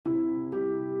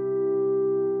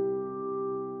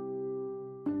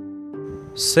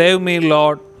Save me,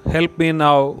 Lord, help me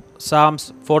now.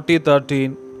 Psalms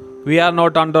 40:13. We are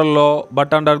not under law,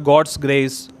 but under God's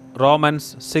grace.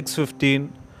 Romans 6:15.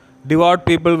 Devout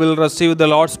people will receive the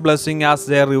Lord's blessing as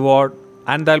their reward,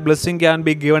 and that blessing can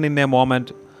be given in a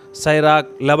moment. Sirach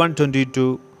 11:22.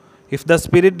 If the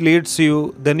Spirit leads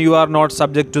you, then you are not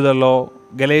subject to the law.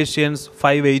 Galatians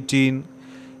 5:18.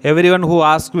 Everyone who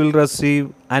asks will receive,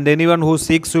 and anyone who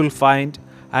seeks will find,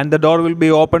 and the door will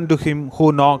be opened to him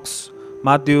who knocks.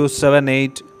 Matthew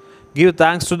 7:8. Give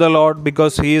thanks to the Lord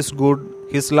because He is good,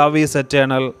 His love is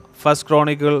eternal. 1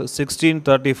 Chronicle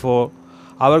 16:34.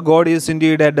 Our God is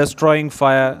indeed a destroying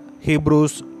fire.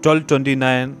 Hebrews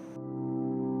 12:29.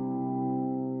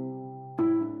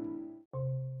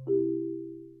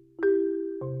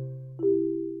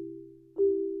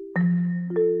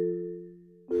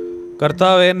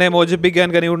 കർത്താവെ, എന്നെ മോചിപ്പിക്കാൻ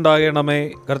കനിവുണ്ടാകണമേ.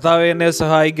 കർത്താവെ, എന്നെ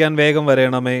സഹായിക്കാൻ വേഗം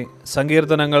വരേണമേ.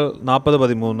 സങ്കീർത്തനങ്ങൾ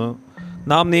 40:13.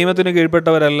 നാം നിയമത്തിന്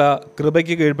കീഴ്പ്പെട്ടവരല്ല,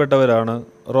 കൃപയ്ക്ക് കീഴ്പ്പെട്ടവരാണ്.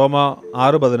 റോമ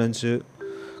 6:15.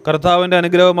 കർത്താവിൻ്റെ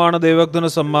അനുഗ്രഹമാണ് ദൈവത്തിന്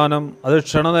സമ്മാനം, അത്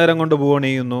ക്ഷണനേരം കൊണ്ട്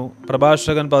പൂവണിയുന്നു.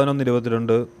 പ്രഭാഷകൻ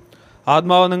 11:22.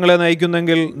 ആത്മാവ് നിങ്ങളെ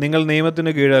നയിക്കുന്നെങ്കിൽ നിങ്ങൾ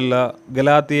നിയമത്തിന് കീഴല്ല.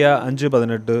 ഗലാത്തിയ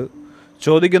 5:18.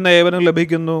 ചോദിക്കുന്ന ഏവനും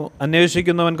ലഭിക്കുന്നു,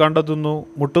 അന്വേഷിക്കുന്നവൻ കണ്ടെത്തുന്നു,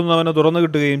 മുട്ടുന്നവന് തുറന്നു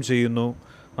കിട്ടുകയും ചെയ്യുന്നു.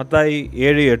 മത്തായി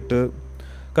 7:8.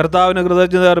 കർത്താവിന്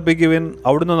കൃതജ്ഞത അർപ്പിക്കുവിൻ,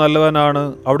 അവിടുന്ന് നല്ലവനാണ്,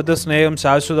 അവിടുത്തെ സ്നേഹം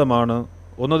ശാശ്വതമാണ്.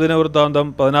 1 ദിനവൃത്താന്തം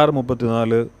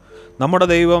 16:34. നമ്മുടെ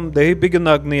ദൈവം ദഹിപ്പിക്കുന്ന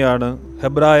അഗ്നിയാണ്.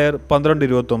 ഹെബ്രായർ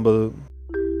 12:29.